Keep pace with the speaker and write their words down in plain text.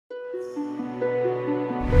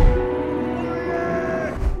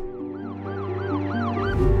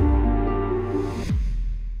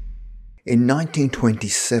In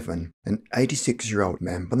 1927, an 86-year-old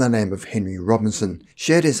man by the name of Henry Robinson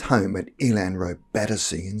shared his home at Eland Rd,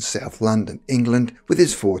 Battersea in South London, England, with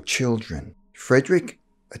his 4 children: Frederick,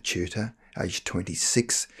 a tutor, aged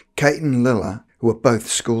 26, Kate and Lillah, who were both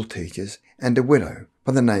school teachers, and a widow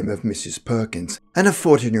by the name of Mrs Perkins, and a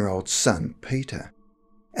 14-year-old son, Peter.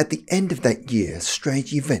 At the end of that year,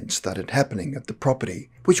 strange events started happening at the property,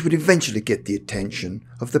 which would eventually get the attention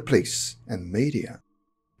of the police and media.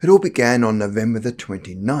 It all began on November the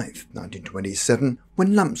 29th, 1927,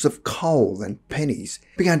 when lumps of coal and pennies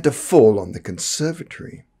began to fall on the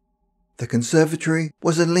conservatory. The conservatory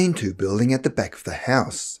was a lean-to building at the back of the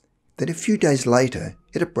house. Then a few days later,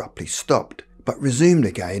 it abruptly stopped, but resumed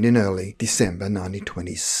again in early December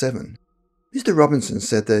 1927. Mr Robinson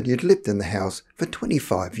said that he had lived in the house for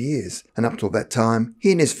 25 years, and up till that time,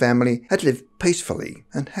 he and his family had lived peacefully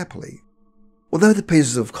and happily. Although the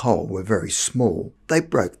pieces of coal were very small, they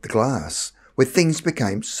broke the glass, where things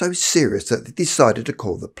became so serious that they decided to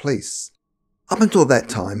call the police. Up until that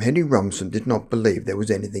time, Henry Robinson did not believe there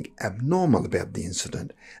was anything abnormal about the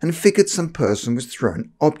incident, and figured some person was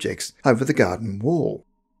throwing objects over the garden wall.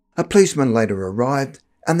 A policeman later arrived,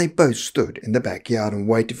 and they both stood in the backyard and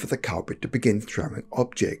waited for the culprit to begin throwing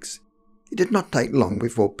objects. It did not take long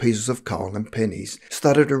before pieces of coal and pennies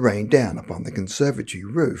started to rain down upon the conservatory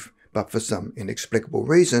roof, but for some inexplicable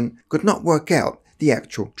reason could not work out the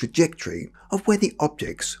actual trajectory of where the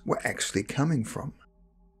objects were actually coming from.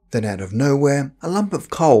 Then out of nowhere, a lump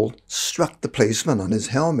of coal struck the policeman on his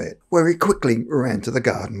helmet, where he quickly ran to the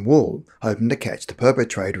garden wall, hoping to catch the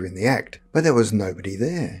perpetrator in the act, but there was nobody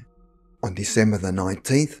there. On December the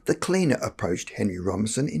 19th, the cleaner approached Henry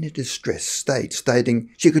Robinson in a distressed state,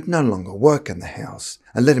 stating she could no longer work in the house,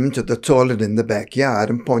 and led him to the toilet in the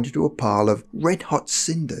backyard and pointed to a pile of red-hot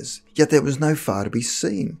cinders, yet there was no fire to be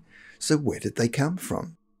seen. So where did they come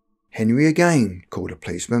from? Henry again called a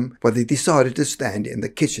policeman, but they decided to stand in the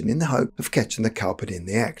kitchen in the hope of catching the culprit in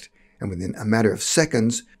the act, and within a matter of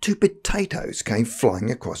seconds, 2 potatoes came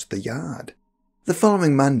flying across the yard. The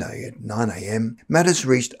following Monday at 9 a.m, matters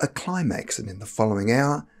reached a climax, and in the following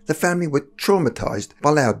hour, the family were traumatised by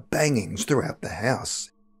loud bangings throughout the house.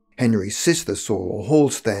 Henry's sister saw a hall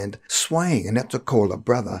stand swaying and had to call her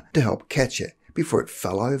brother to help catch it before it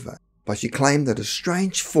fell over, but she claimed that a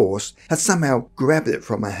strange force had somehow grabbed it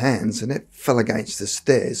from her hands and it fell against the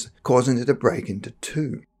stairs, causing it to break into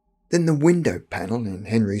 2. Then the window panel in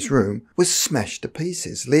Henry's room was smashed to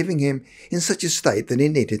pieces, leaving him in such a state that he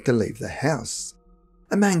needed to leave the house.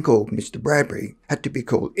 A man called Mr Bradbury had to be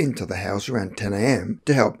called into the house around 10 a.m.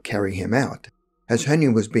 to help carry him out. As Henry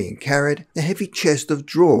was being carried, a heavy chest of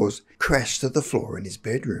drawers crashed to the floor in his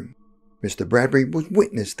bedroom. Mr Bradbury was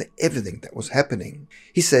witness to everything that was happening.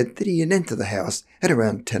 He said that he had entered the house at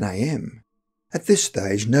around 10 a.m. At this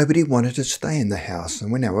stage, nobody wanted to stay in the house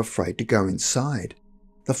and were now afraid to go inside.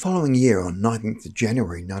 The following year, on 19th of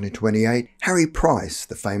January 1928, Harry Price,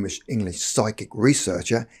 the famous English psychic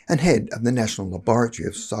researcher and head of the National Laboratory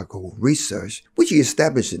of Psychical Research, which he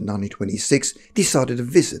established in 1926, decided to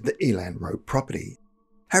visit the Eland Rd property.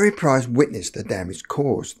 Harry Price witnessed the damage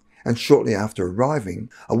caused, and shortly after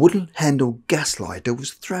arriving, a wooden-handled gas lighter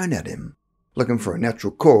was thrown at him. Looking for a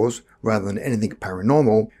natural cause rather than anything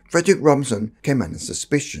paranormal, Frederick Robinson came under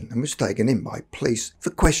suspicion and was taken in by police for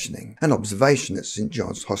questioning and observation at St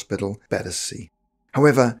John's Hospital, Battersea.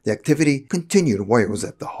 However, the activity continued while he was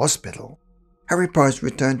at the hospital. Harry Price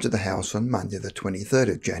returned to the house on Monday the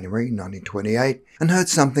 23rd of January 1928 and heard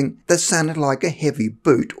something that sounded like a heavy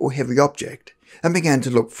boot or heavy object, and began to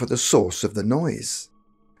look for the source of the noise.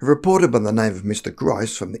 A reporter by the name of Mr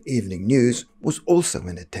Grice from the Evening News was also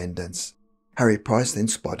in attendance. Harry Price then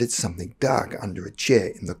spotted something dark under a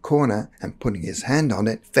chair in the corner, and putting his hand on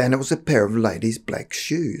it, found it was a pair of ladies' black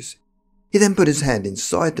shoes. He then put his hand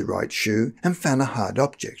inside the right shoe and found a hard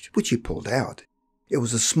object, which he pulled out. It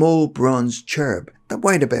was a small bronze cherub that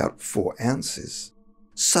weighed about 4 ounces.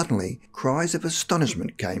 Suddenly, cries of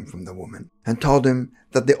astonishment came from the woman, and told him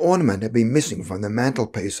that the ornament had been missing from the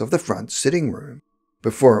mantelpiece of the front sitting room.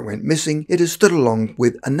 Before it went missing, it had stood along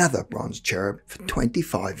with another bronze cherub for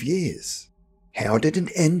 25 years. How did it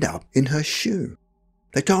end up in her shoe?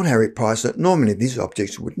 They told Harry Price that normally these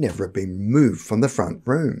objects would never have been removed from the front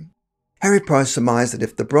room. Harry Price surmised that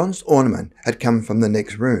if the bronze ornament had come from the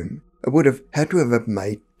next room, it would have had to have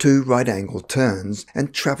made 2 right-angle turns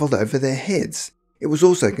and travelled over their heads. It was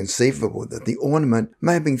also conceivable that the ornament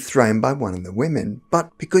may have been thrown by one of the women,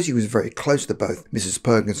 but because he was very close to both Mrs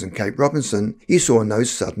Perkins and Kate Robinson, he saw no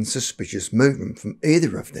sudden suspicious movement from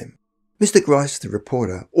either of them. Mr Grice, the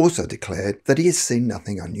reporter, also declared that he had seen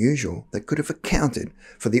nothing unusual that could have accounted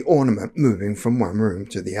for the ornament moving from one room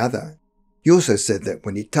to the other. He also said that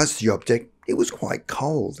when he touched the object, it was quite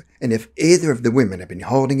cold, and if either of the women had been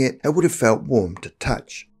holding it, it would have felt warm to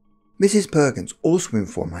touch. Mrs Perkins also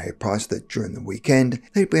informed Harry Price that during the weekend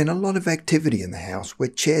there had been a lot of activity in the house where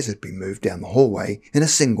chairs had been moved down the hallway in a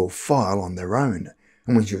single file on their own,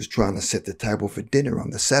 and when she was trying to set the table for dinner on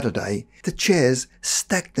the Saturday, the chairs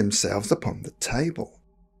stacked themselves upon the table.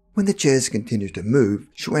 When the chairs continued to move,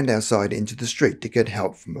 she went outside into the street to get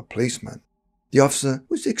help from a policeman. The officer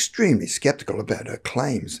was extremely sceptical about her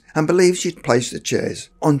claims and believed she'd placed the chairs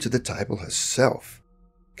onto the table herself.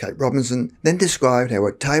 Kate Robinson then described how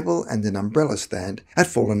a table and an umbrella stand had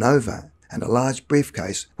fallen over and a large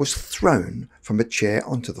briefcase was thrown from a chair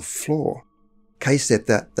onto the floor. Kay said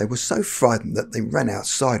that they were so frightened that they ran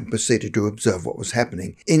outside and proceeded to observe what was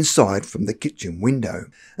happening inside from the kitchen window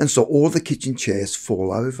and saw all the kitchen chairs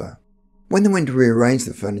fall over. When they went to rearrange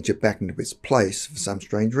the furniture back into its place, for some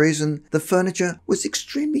strange reason, the furniture was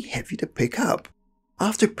extremely heavy to pick up.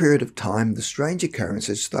 After a period of time, the strange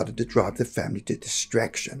occurrences started to drive the family to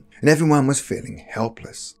distraction, and everyone was feeling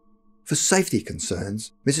helpless. For safety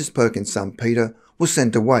concerns, Mrs Perkins' son Peter was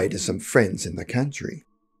sent away to some friends in the country.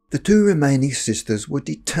 The two remaining sisters were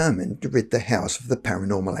determined to rid the house of the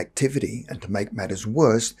paranormal activity, and to make matters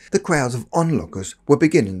worse, the crowds of onlookers were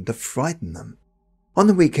beginning to frighten them. On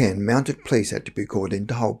the weekend, mounted police had to be called in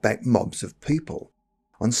to hold back mobs of people.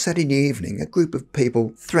 On Saturday evening, a group of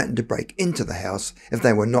people threatened to break into the house if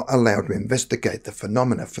they were not allowed to investigate the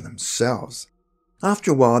phenomena for themselves.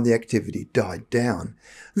 After a while, the activity died down,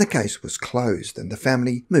 and the case was closed, and the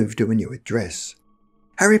family moved to a new address.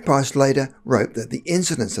 Harry Price later wrote that the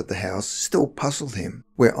incidents at the house still puzzled him,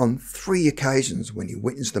 where on 3 occasions when he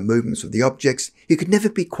witnessed the movements of the objects, he could never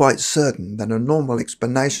be quite certain that a normal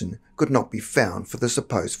explanation could not be found for the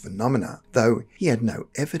supposed phenomena, though he had no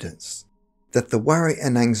evidence. That the worry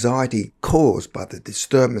and anxiety caused by the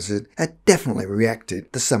disturbances had definitely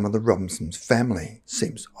reacted to some of the Robinsons' family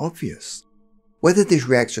seems obvious. Whether this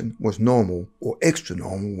reaction was normal or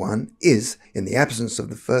extra-normal one is, in the absence of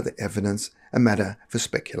the further evidence, a matter for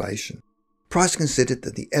speculation. Price considered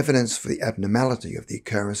that the evidence for the abnormality of the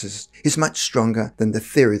occurrences is much stronger than the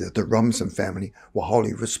theory that the Robinson family were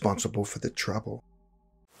wholly responsible for the trouble.